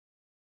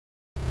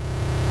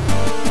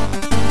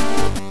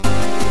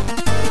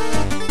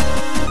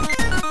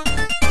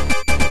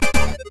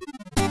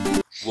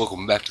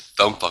Welcome back to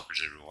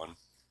Thumbfuckers, everyone.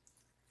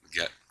 We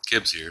got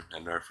Kibbs here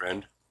and our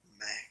friend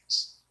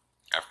Max.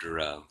 after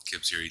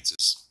Kibbs here eats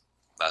his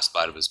last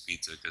bite of his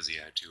pizza because he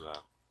had to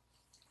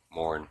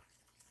mourn.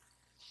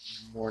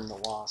 Mourn the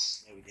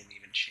loss that we didn't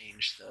even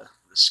change the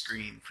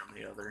screen from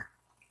the other.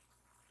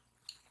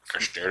 I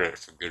stared at it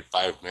for a good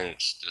 5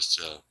 minutes just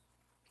to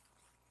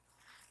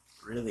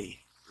Really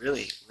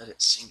let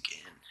it sink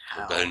in.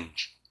 How?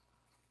 revenge.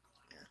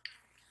 Yeah.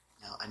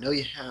 Now, I know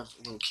you have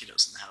little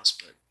kiddos in the house,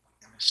 but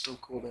it's still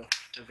cool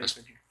to vape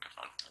in here.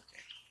 Fun.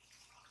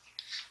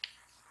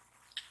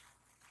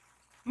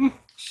 Okay.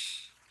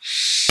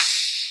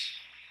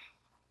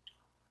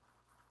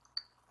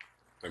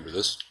 Remember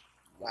this?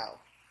 Wow.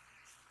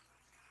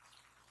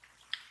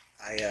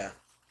 I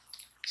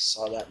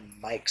saw that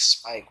mic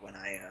spike when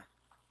I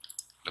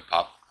The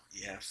pop.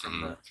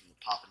 from the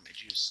pop in my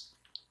juice.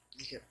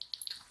 Make it.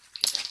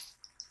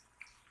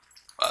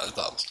 I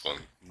thought it was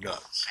going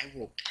nuts. I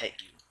will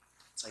pet you.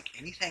 It's like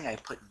anything I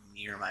put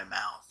near my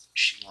mouth,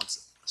 she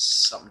wants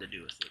something to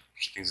do with it.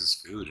 She thinks it's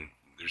food, and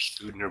there's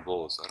food in her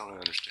bowl, so I don't really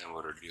understand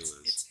what her deal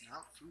is. It's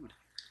not food.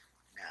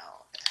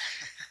 Now,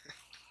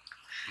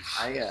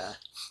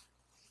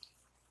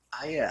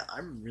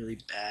 I'm really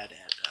bad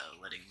at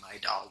letting my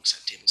dogs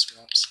have table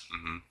scraps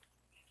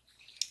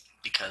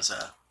because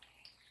I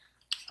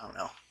don't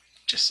know,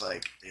 just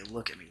like they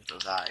look at me with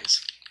those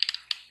eyes,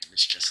 and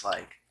it's just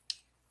like,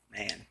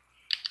 man,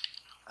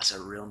 that's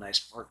a real nice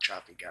pork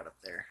chop you got up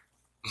there.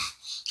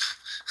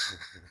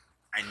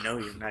 I know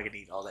you're not gonna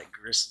eat all that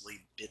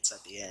gristly bits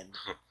at the end.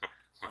 Why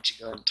don't you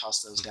go ahead and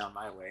toss those down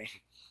my way?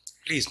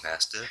 Please,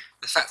 master.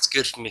 The fat's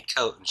good for me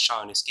coat and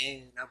shiny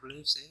skin, I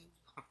believe so.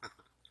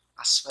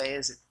 I swear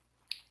is it.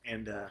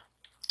 And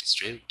It's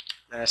true.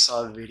 then I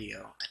saw a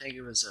video. I think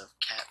it was of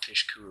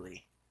Catfish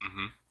Cooley.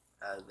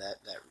 That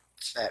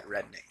fat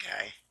redneck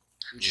guy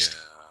who just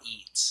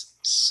eats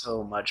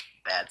so much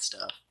bad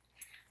stuff.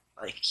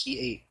 Like, he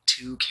ate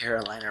 2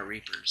 Carolina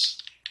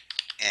Reapers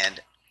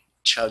and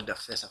chugged a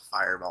 5th of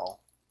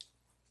Fireball.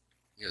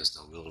 He has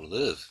no will to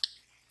live.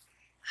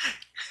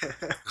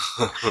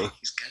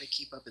 He's got to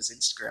keep up his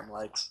Instagram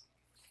likes.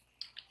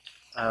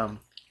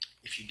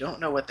 If you don't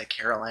know what the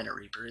Carolina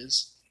Reaper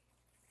is,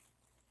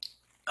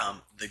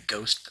 the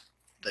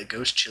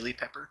ghost chili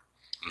pepper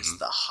is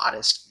the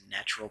hottest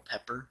natural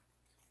pepper,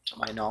 to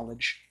my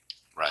knowledge.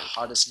 Right. The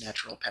hottest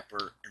natural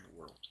pepper in the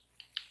world.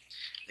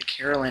 The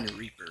Carolina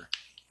Reaper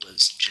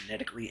was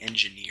genetically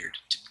engineered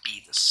to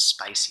be the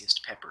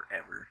spiciest pepper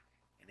ever,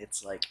 and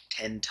it's like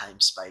 10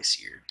 times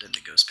spicier than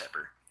the ghost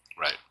pepper.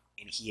 Right.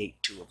 And he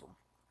ate 2 of them.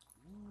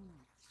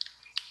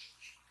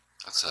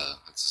 That's a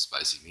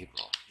spicy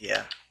meatball.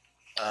 Yeah.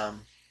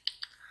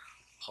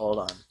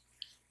 Hold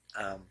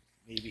on.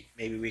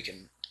 Maybe we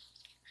can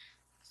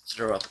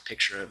throw up a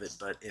picture of it,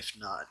 but if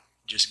not,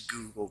 just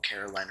Google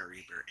Carolina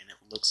Reaper, and it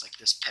looks like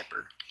this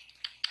pepper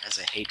has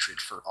a hatred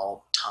for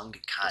all tongue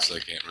kind. It's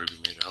like Aunt Ruby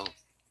made it home.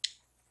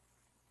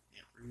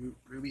 Yeah,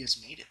 Ruby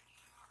has made it.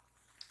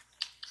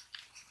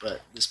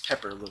 But this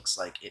pepper looks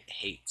like it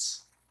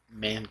hates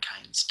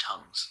mankind's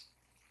tongues.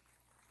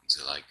 Is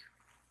it like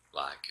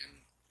black and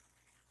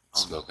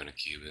smoking a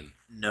Cuban?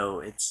 No,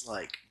 it's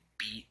like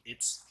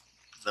it's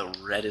the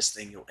reddest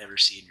thing you'll ever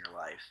see in your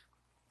life.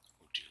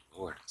 Oh dear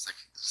Lord, it's like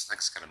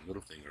kind of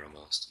middle finger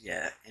almost.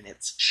 Yeah, and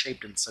it's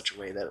shaped in such a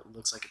way that it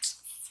looks like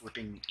it's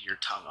flipping your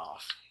tongue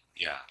off.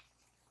 Yeah.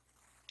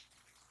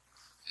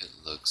 It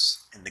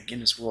looks. And the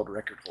Guinness World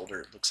Record holder,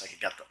 it looks like it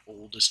got the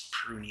oldest,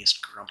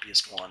 pruniest,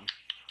 grumpiest one.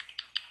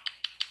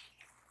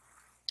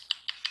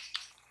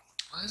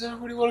 Why does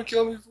everybody want to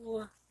kill me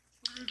for?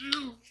 What did I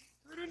do?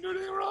 I didn't do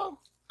anything wrong.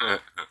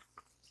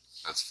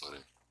 That's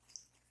funny.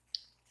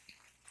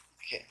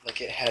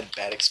 Like it had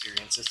bad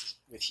experiences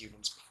with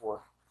humans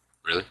before.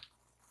 Really?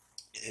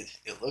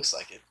 It looks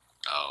like it.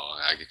 Oh,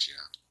 I get you.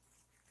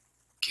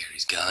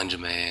 Gary's ganja,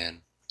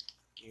 man.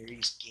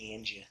 Gary's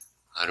ganja.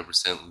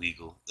 100%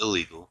 legal,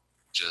 illegal,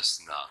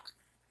 just knock.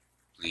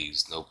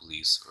 Please, no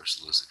police or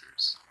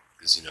solicitors.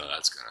 Because you know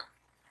that's gonna...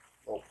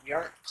 Well, we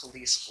aren't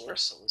police or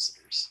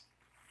solicitors.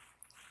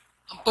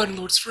 I'm Buddy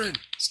Lord's friend,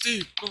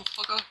 Steve,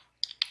 motherfucker.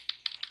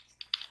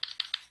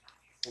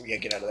 Oh yeah,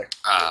 get out of there.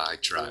 I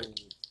tried.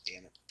 Oh,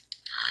 damn it.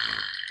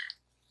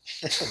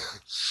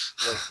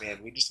 Look,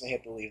 man, we just may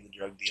have to leave the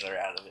drug dealer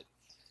out of it.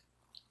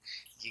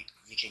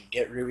 You can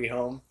get Ruby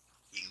home,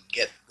 you can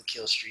get the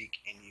kill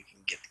streak, and you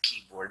can get the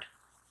keyboard.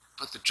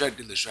 But the drug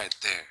dealer's right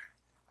there.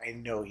 I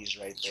know he's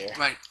right there. He's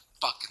right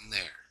fucking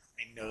there.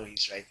 I know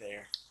he's right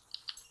there.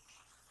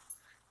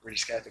 We're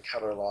just gonna have to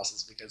cut our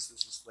losses because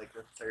this is like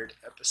the 3rd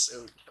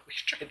episode that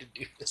we've tried to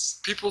do this.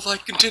 People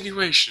like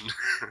continuation.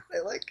 I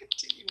like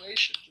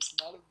continuation, just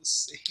not of the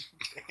same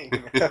thing.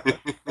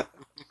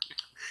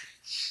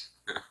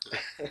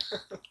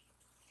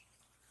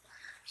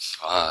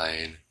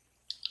 Fine.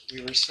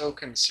 We were so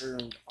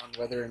concerned on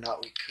whether or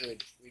not we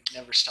could, we'd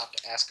never stop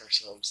to ask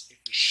ourselves if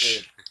we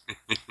should.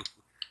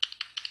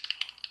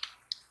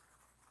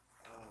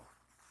 Oh.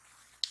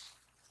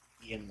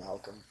 Ian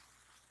Malcolm.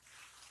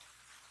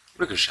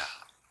 Ricochet.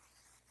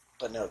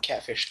 But no,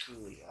 Catfish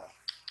Cooley,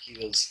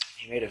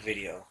 he made a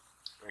video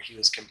where he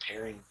was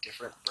comparing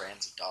different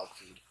brands of dog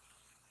food.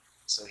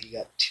 So he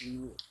got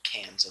 2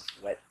 cans of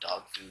wet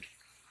dog food,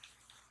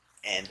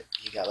 and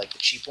he got like the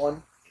cheap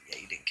one. Yeah,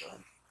 you didn't kill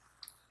him.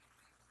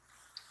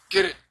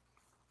 Get it.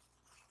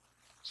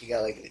 He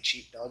got like the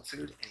cheap dog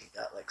food, and he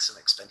got like some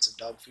expensive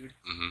dog food,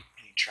 and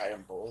he tried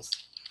them both.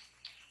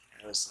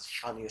 And it was the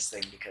funniest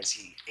thing because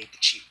he ate the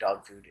cheap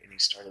dog food and he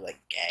started like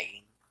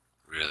gagging.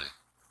 Really?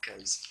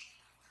 Because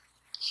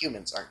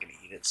humans aren't going to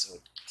eat it, so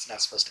it's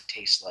not supposed to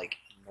taste like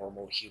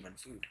normal human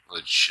food. Well,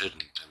 it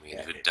shouldn't. I mean,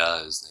 if it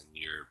does, then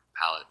your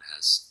palate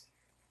has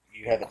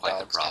quite the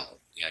problem. Palate.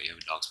 Yeah, you have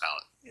a dog's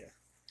palate. Yeah.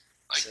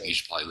 Like, so, you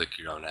should probably lick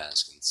your own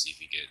ass and see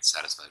if you get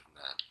satisfied from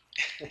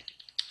that.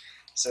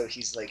 So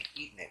he's like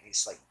eating it, and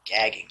he's like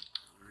gagging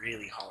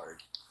really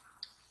hard.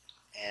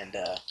 And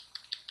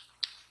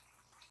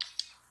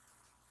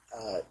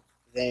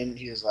then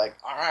he was like,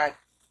 alright,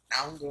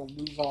 now I'm going to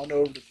move on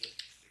over to the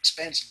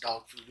expensive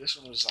dog food. This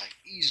one was like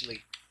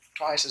easily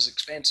twice as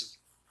expensive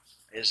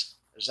as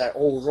that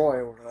old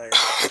Roy over there.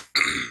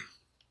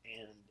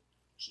 And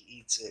he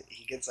eats it.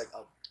 He gets like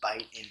a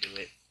bite into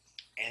it.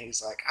 And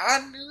he's like, I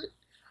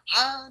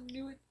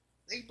knew it.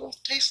 They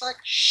both taste like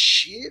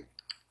shit.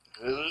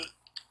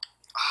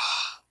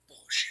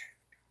 Bullshit.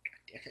 God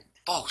damn it.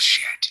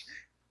 Bullshit.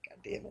 God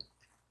damn it.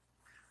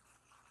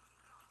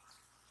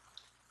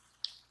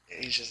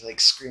 And he's just like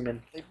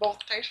screaming, they both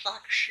taste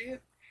like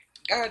shit.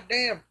 God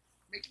damn.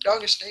 Make the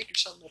dog a steak or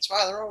something. That's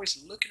why they're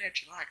always looking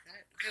at you like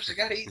that. Because they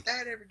gotta eat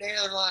that every day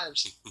of their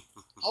lives.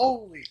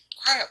 Holy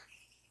crap.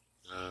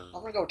 I'm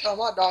gonna go tell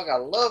my dog I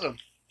love him.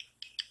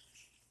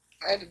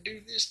 If I had to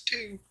do this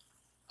too,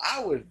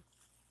 I would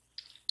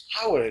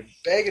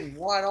beg and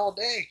whine all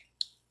day.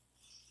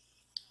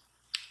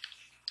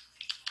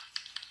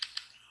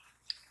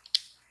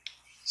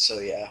 So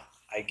yeah,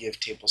 I give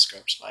table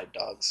scraps to my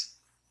dogs.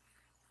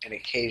 And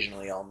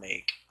occasionally I'll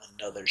make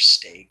another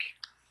steak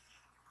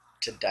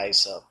to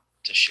dice up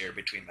to share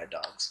between my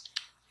dogs.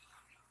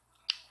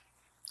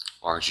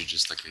 Or aren't you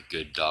just like a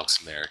good dog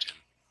Samaritan?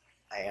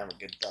 I am a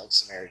good dog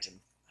Samaritan.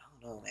 I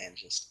don't know, man.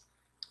 It's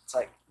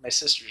like my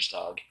sister's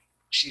dog.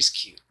 She's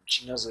cute.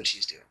 She knows what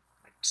she's doing.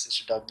 My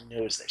sister's dog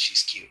knows that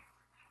she's cute.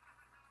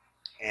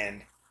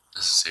 And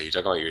so you're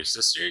talking about your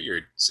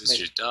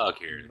sister's dog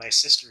here. My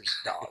sister's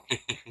dog.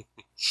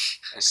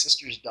 My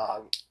sister's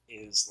dog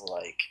is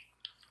like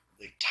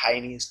the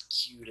tiniest,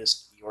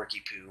 cutest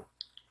Yorkie poo,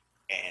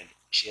 and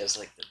she has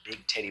like the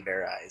big teddy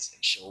bear eyes,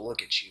 and she'll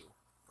look at you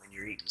when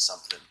you're eating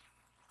something,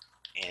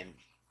 and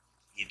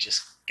you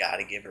just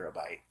gotta give her a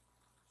bite.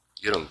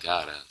 You don't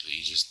gotta, but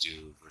you just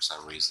do for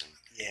some reason.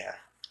 Yeah.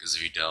 Because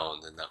if you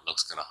don't, then that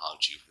look's gonna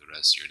haunt you for the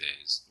rest of your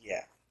days.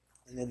 Yeah.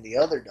 And then the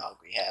other dog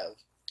we have,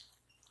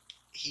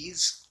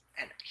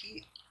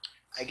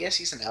 I guess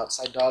he's an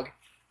outside dog,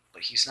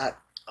 but he's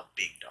not a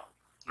big dog.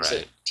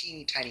 He's a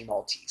teeny tiny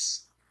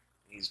Maltese.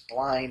 He's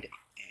blind,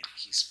 and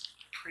he's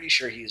pretty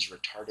sure he's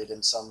retarded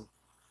in some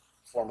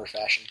form or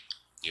fashion.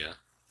 Yeah.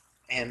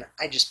 And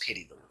I just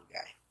pity the little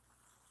guy.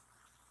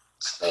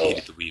 So, I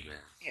hated the wee man.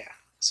 Yeah.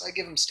 So I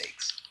give him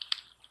steaks.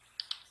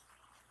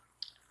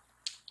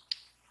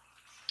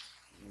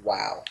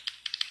 Wow.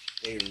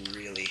 They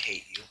really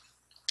hate you.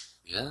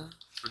 Yeah,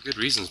 for good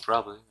reasons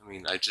probably. I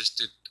mean, I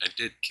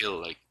did kill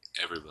like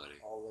everybody.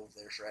 All of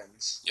their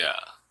friends. Yeah.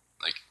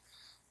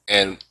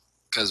 And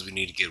because we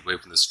need to get away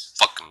from this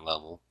fucking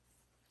level,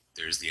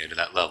 there's the end of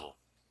that level.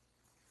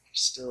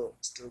 Still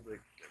the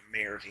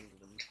mayor of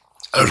England.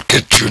 I'll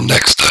get you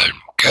next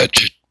time.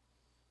 Catch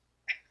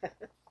it.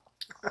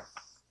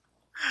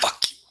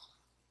 Fuck you.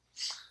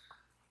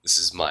 This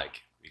is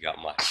Mike. We got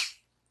Mike.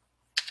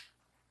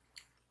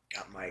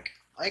 Got Mike.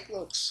 Mike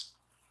looks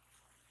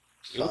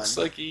He looks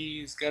like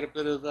he's got a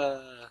bit of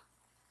a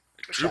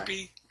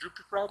droopy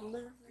problem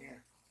there. Yeah.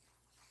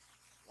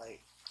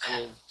 Like,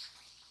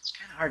 it's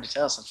kind of hard to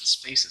tell since his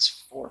face is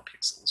 4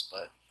 pixels,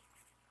 but...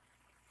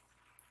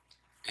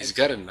 He's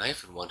got a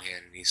knife in one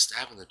hand and he's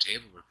stabbing the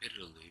table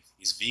repeatedly.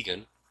 He's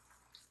vegan.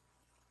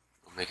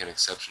 We'll make an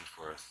exception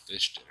for a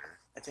fish dinner.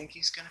 I think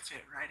he's gonna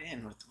fit right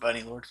in with the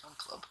Bunny Lord Fun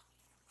Club.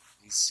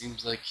 He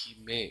seems like he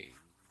may.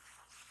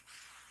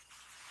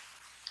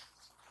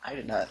 I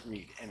did not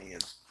read any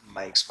of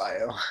Mike's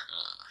bio.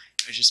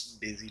 I was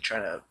just busy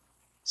trying to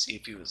see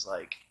if he was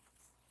like,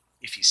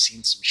 if he's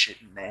seen some shit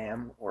in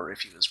Nam, or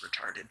if he was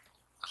retarded.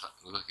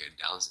 Look like he had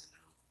Down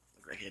syndrome.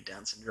 Look like he had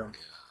Down syndrome?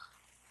 Yeah.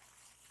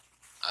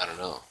 I don't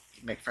know.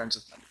 He'd make friends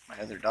with my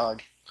other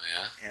dog. Oh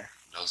yeah? Yeah.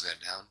 Dog's got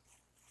Down?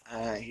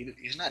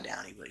 He's not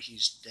Downy, but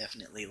he's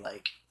definitely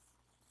like...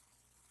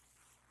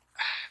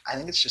 I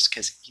think it's just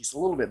because he's a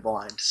little bit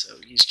blind, so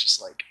he's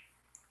just like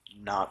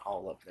not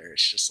all up there.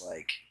 It's just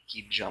like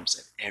he jumps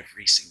at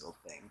every single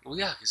thing. Well,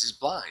 yeah, because he's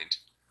blind.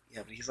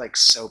 Yeah, but he's like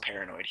so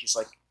paranoid. He's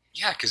like...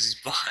 Yeah, because he's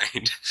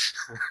blind.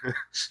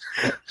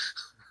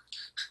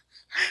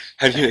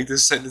 How do you make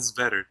this sentence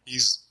better?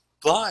 He's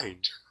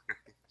blind.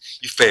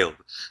 You failed.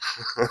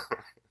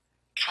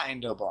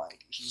 Kinda blind.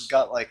 He's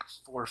got like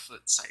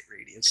 4-foot sight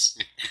radius.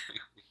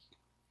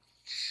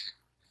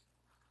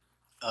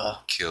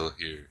 Kill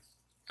here.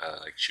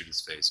 like shoot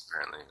his face.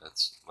 Apparently,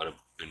 that's what I've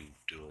been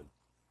doing.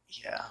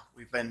 Yeah,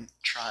 we've been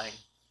trying.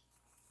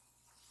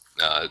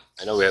 I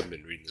know we haven't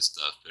been reading this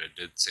stuff, but it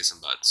did say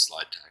something about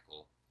slide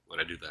tackle. But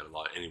I do that a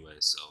lot anyway,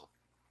 so.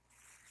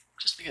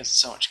 Just because it's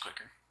so much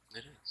quicker. It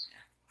is.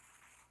 Yeah.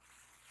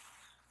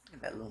 Look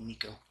at that little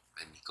Nico.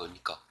 Nico.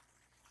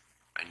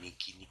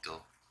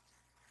 Nico.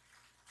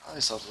 I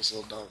always love those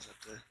little dogs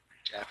at the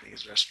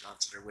Japanese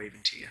restaurants that are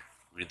waving to you.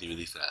 Really,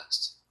 really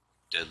fast.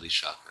 Deadly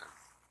shotgun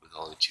with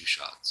only 2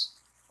 shots.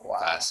 Wow.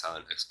 Fast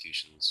silent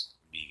executions.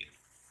 Vegan.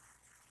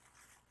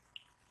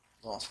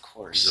 Well, of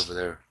course. He's over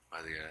there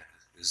by the guy.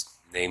 His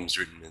name's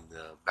written in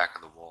the back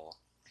of the wall.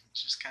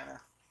 It's just kind of.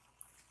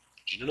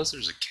 Did you notice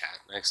there's a cat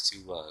next to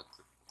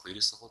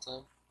Cletus the whole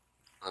time?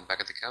 On the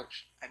back of the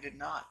couch? I did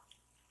not.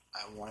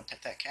 I want to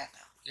pet that cat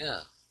now.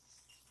 Yeah.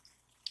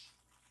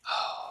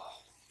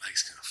 Oh,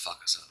 Mike's gonna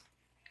fuck us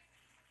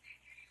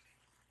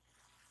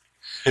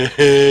up.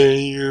 Hey,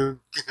 you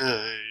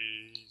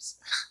guys.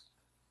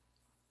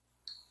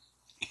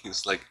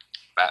 He's like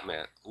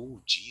Batman.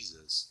 Oh,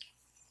 Jesus.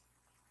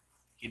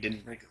 He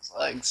didn't break his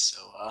legs, so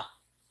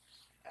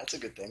that's a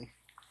good thing.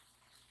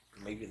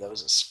 Or maybe that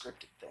was a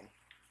scripted thing.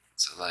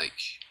 So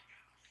like,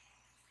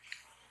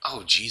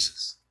 oh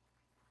Jesus.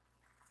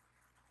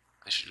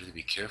 I should really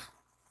be careful.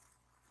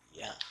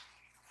 Yeah.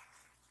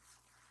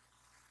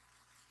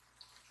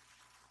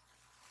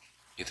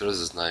 He throws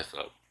his knife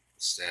up,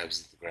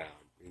 stabs at the ground,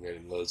 and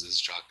then loads his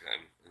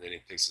shotgun, and then he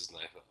picks his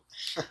knife up.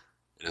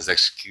 And his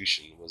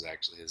execution was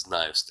actually his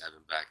knife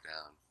stabbing back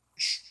down.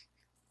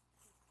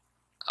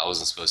 I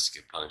wasn't supposed to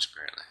get punched,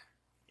 apparently.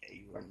 Yeah,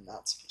 you are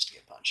not supposed to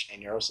get punched.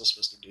 And you're also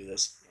supposed to do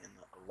this in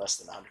less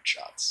than 100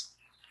 shots.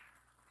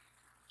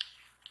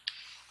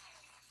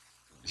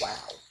 Wow.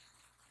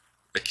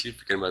 I keep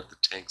forgetting about the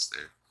tanks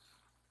there.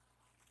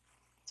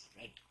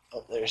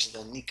 Oh, there's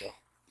the Nico.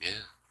 Yeah.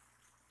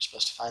 You're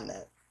supposed to find that.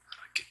 How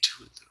do I get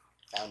to it,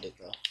 though? Found it,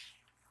 though.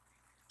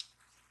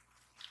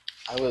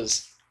 I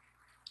was,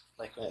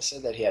 like, when I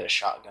said that he had a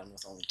shotgun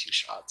with only 2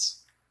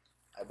 shots,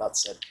 I about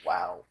said,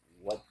 wow,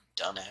 what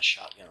dumbass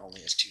shotgun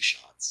only has 2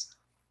 shots?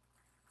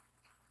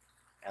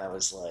 And I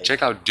was like...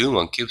 Check out Doom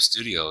on Kibbs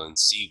Studio and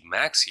see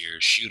Max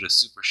here shoot a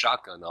super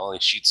shotgun that only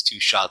shoots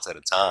 2 shots at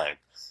a time.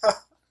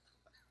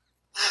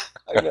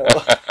 I know.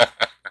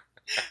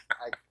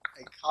 I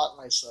caught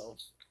myself.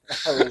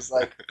 I was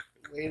like,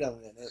 wait a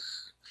minute.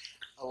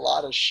 A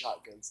lot of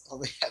shotguns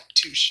only have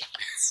 2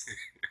 shots.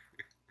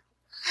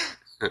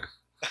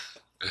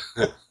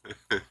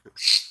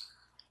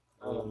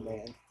 Oh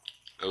man.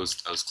 That was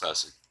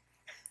classic.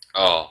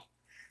 Oh,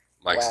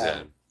 Mike's wow,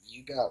 dead.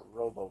 You got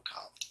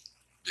RoboCop.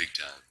 Big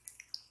time.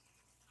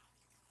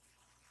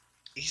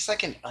 He's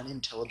like an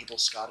unintelligible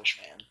Scottish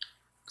man.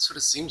 That's what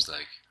it seems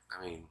like.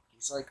 I mean,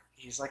 he's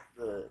like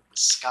the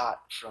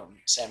Scot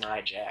from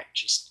Samurai Jack.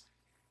 Just.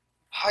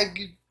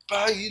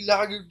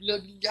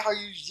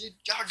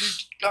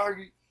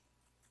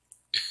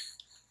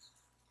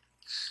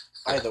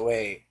 By the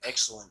way,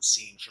 excellent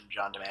scene from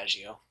John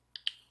DiMaggio.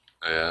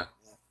 oh yeah?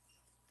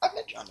 I've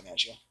met John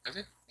DiMaggio. Have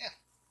you? Yeah.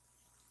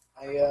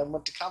 I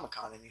went to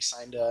Comic-Con and he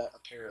signed a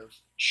pair of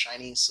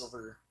shiny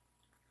silver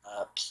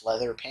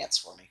pleather pants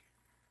for me.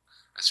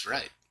 That's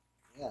right.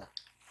 Yeah.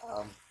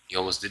 You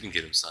almost didn't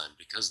get him signed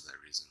because of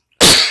that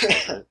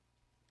reason.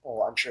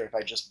 Well, I'm sure if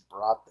I just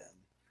brought them,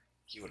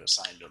 he would have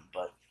signed them,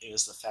 but it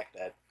was the fact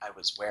that I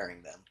was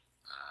wearing them,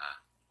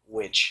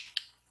 which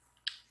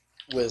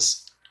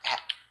was...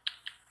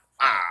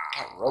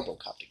 got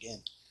RoboCopped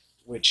again.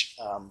 Which,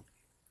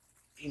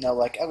 you know,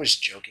 like, I was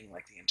joking,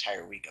 like, the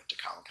entire week up to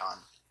Comic-Con.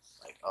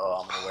 Like,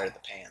 oh, I'm gonna wear the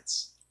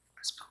pants. I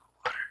spilled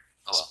water.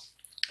 Oh well.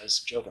 I was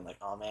joking, like,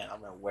 oh man,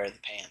 I'm gonna wear the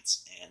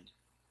pants and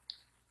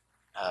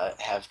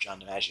have John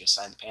DiMaggio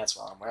sign the pants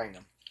while I'm wearing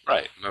them.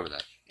 Right, remember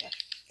that. Yeah.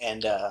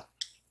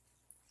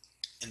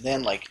 And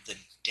then, like, the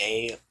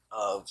day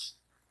of,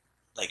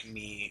 like,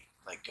 me,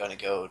 like, gonna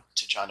go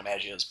to John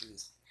DiMaggio's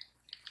booth,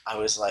 I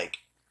was, like,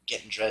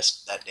 getting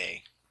dressed that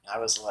day. And I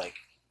was, like,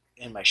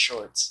 in my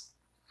shorts.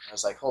 I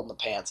was, like, holding the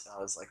pants, and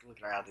I was, like,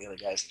 looking around at the other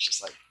guys, and it's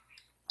just like,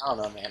 I don't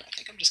know, man. I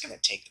think I'm just going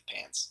to take the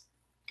pants.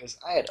 Because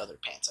I had other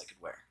pants I could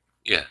wear.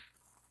 Yeah.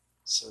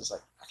 So it was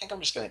like, I think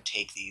I'm just going to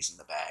take these in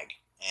the bag.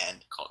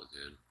 And call it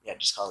good. Yeah,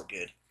 just call it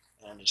good.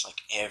 And just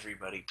like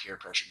everybody peer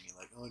pressured me,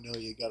 like, oh no,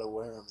 you got to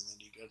wear them. And then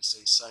you got to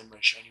say, sign my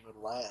shiny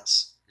little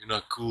ass. You're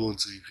not cool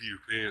until you pee your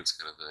pants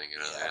kind of thing, you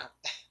know? Yeah.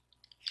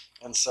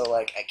 And so,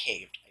 like, I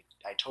caved.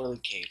 I totally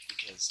caved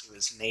because it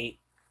was Nate,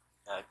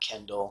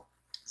 Kendall,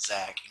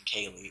 Zach, and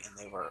Kaylee. And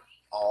they were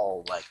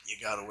all like, you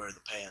got to wear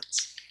the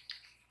pants.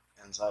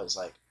 And so I was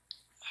like,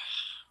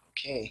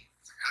 okay.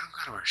 I don't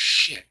gotta wear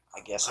shit.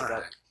 I guess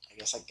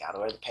I gotta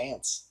wear the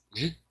pants.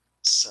 Mm-hmm.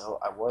 So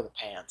I wore the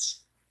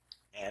pants,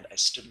 and I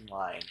stood in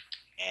line,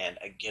 and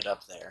I get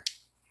up there,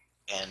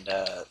 and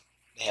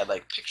they had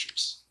like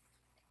pictures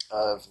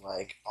of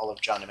like all of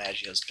John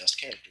DiMaggio's best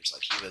characters.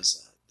 Like he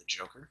was the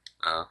Joker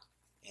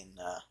in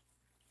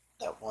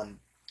that one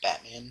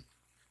Batman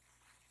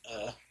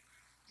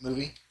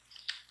movie.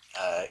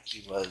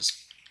 He was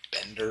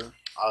Bender,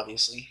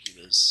 obviously. He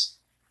was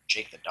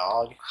Jake the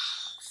dog.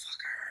 Oh,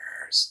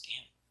 fuckers.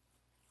 Damn.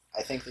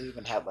 I think they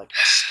even had like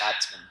a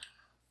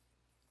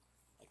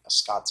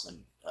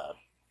Scotsman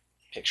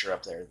picture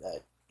up there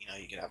that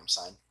you could have him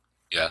sign.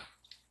 Yeah.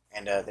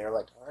 And they were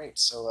like, all right,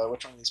 so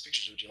which one of these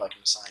pictures would you like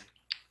him to sign?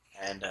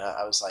 And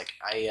I was like,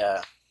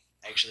 I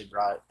actually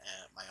brought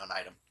my own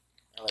item.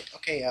 They're like,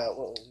 okay,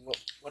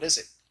 what is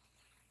it?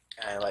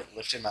 And I like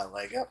lifted my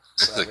leg up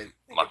so that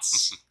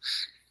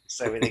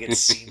they could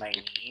see my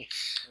knee.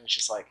 And it's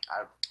just like,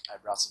 I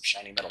brought some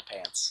shiny metal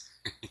pants.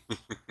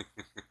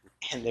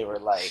 And they were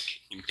like...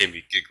 You made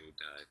me giggle,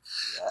 Dad.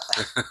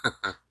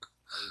 Yeah. I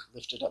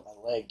lifted up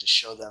my leg to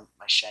show them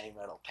my shiny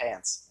metal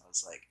pants. I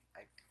was like,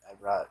 I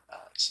brought...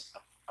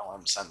 I want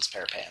them to sign this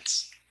pair of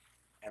pants.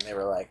 And they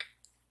were like,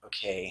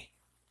 okay,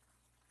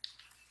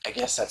 I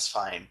guess that's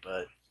fine,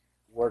 but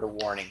word of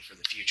warning for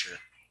the future.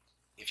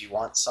 If you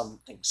want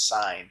something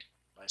signed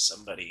by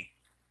somebody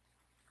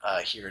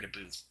here at a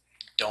booth,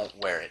 don't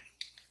wear it.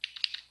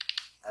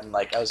 And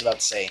like I was about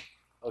to say,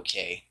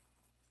 okay.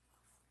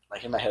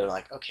 Like in my head, I'm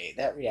like, okay,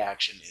 that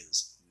reaction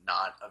is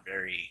not a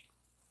very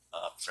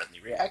friendly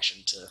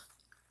reaction to,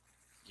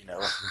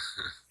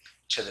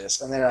 to this.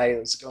 And then I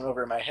was going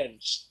over in my head,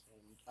 and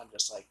I'm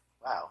just like,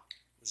 wow,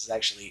 this is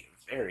actually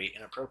very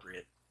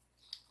inappropriate.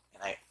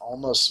 And I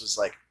almost was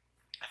like,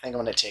 I think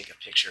I'm going to take a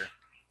picture.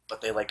 But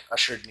they like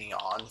ushered me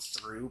on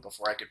through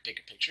before I could pick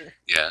a picture.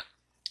 Yeah.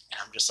 And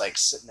I'm just like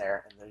sitting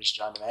there, and there's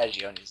John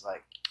DiMaggio, and he's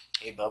like,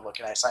 hey, bub, what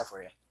can I sign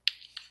for you?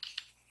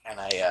 And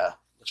I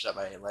lifted up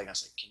my leg, and I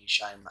was like, can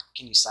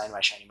you sign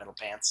my shiny metal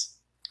pants?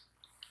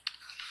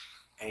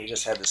 And he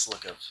just had this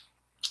look of,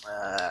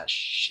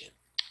 shit.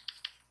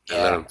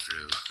 Yeah. Let him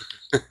through.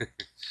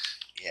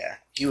 Yeah,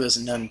 he was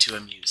none too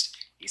amused.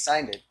 He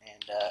signed it,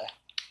 and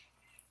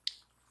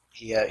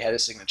he had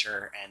his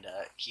signature, and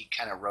he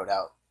kind of wrote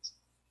out,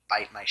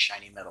 bite my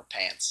shiny metal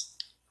pants.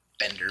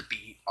 Bender,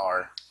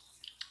 B-R.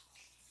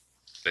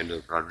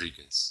 Bender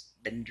Rodriguez.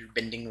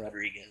 Bending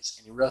Rodriguez.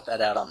 And he wrote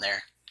that out on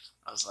there.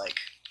 I was like,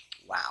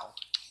 wow.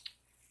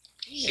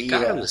 He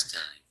got him this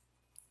time.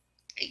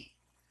 Hey.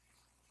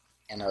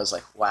 And I was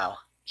like, wow.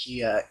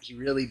 He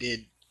really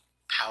did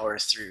power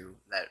through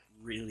that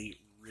really,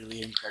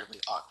 really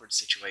incredibly awkward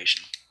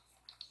situation.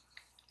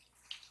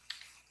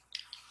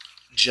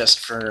 Just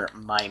for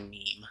my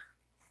meme.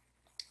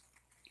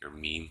 Your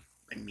meme?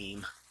 My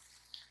meme.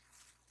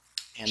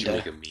 And did you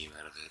make a meme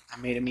out of it? I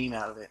made a meme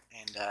out of it,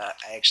 and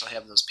I actually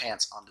have those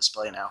pants on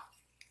display now.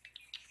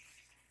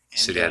 And,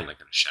 sit down like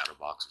in a shadow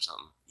box or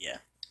something. Yeah.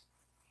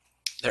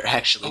 They're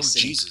actually Oh,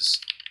 sitting... Jesus.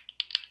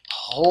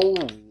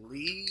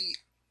 Holy...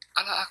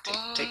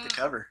 Take the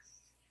cover.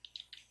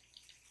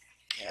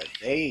 Yeah,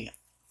 they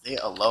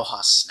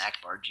Aloha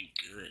snack barred you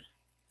good.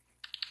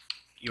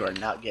 You are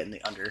not getting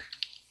the under.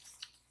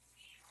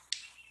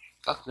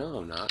 Fuck no,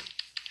 I'm not.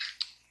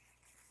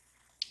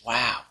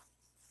 Wow.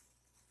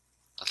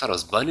 I thought it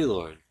was Bunny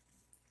Lord.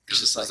 Because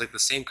Just it was like the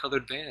same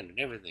colored band and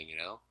everything,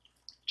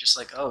 Just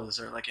like, oh, is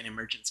there like an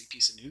emergency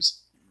piece of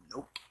news?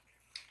 Nope.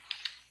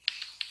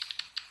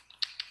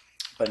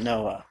 But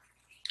no,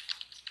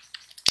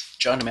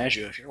 John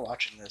DiMaggio, if you're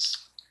watching this,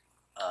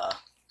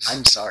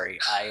 I'm sorry.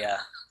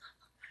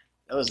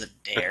 That was a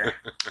dare.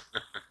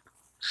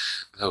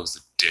 That was a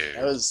dare.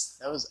 That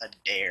was a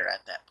dare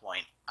at that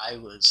point. I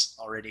was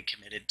already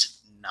committed to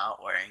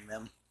not wearing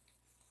them.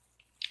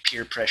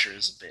 Peer pressure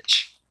is a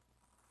bitch.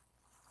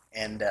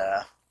 And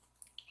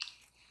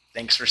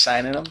thanks for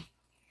signing them.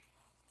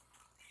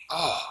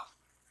 Oh,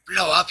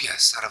 blow up, you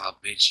son of a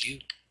bitch, you.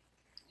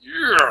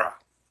 Yeah.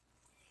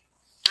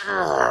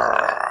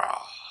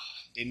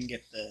 Didn't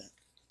get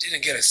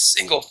a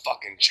single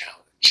fucking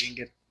challenge. Didn't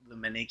get the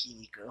Maneki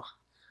Nico.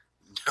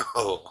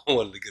 No, I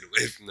wanted to get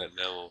away from that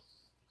level.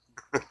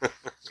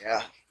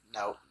 Yeah,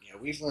 no,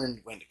 we've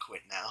learned when to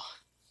quit now.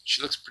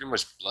 She looks pretty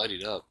much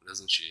bloodied up,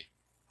 doesn't she?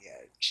 Yeah,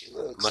 she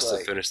looks Must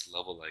have finished the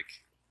level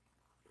like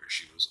where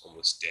she was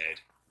almost dead.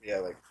 Yeah,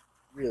 like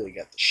really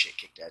got the shit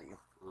kicked out of you.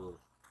 Mm.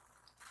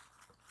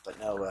 But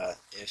no,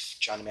 if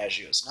John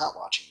DiMaggio is not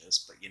watching this,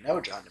 but you know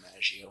John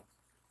DiMaggio,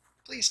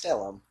 please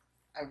tell him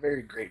I'm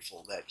very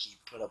grateful that he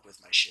put up with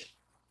my shit.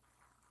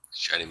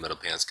 Shiny metal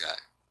pants guy.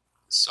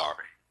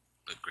 Sorry,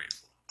 but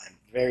grateful. I'm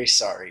very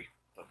sorry,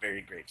 but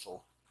very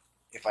grateful.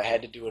 If I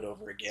had to do it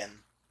over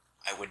again,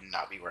 I would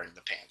not be wearing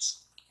the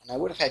pants. And I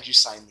would have had you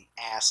sign the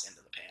ass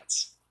into the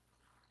pants.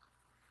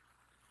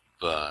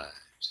 But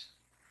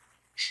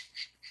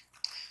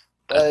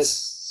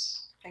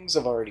things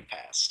have already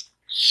passed.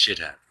 Shit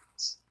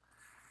happens.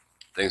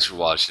 Thanks for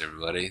watching,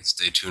 everybody.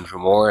 Stay tuned for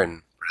more,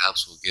 and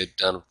perhaps we'll get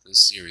done with this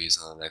series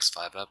on the next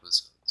 5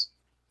 episodes.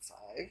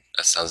 5?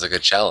 That sounds like a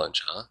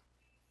challenge, huh?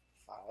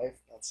 5?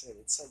 That's it.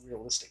 It's set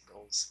realistic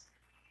goals.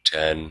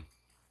 10.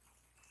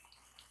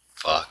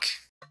 Fuck.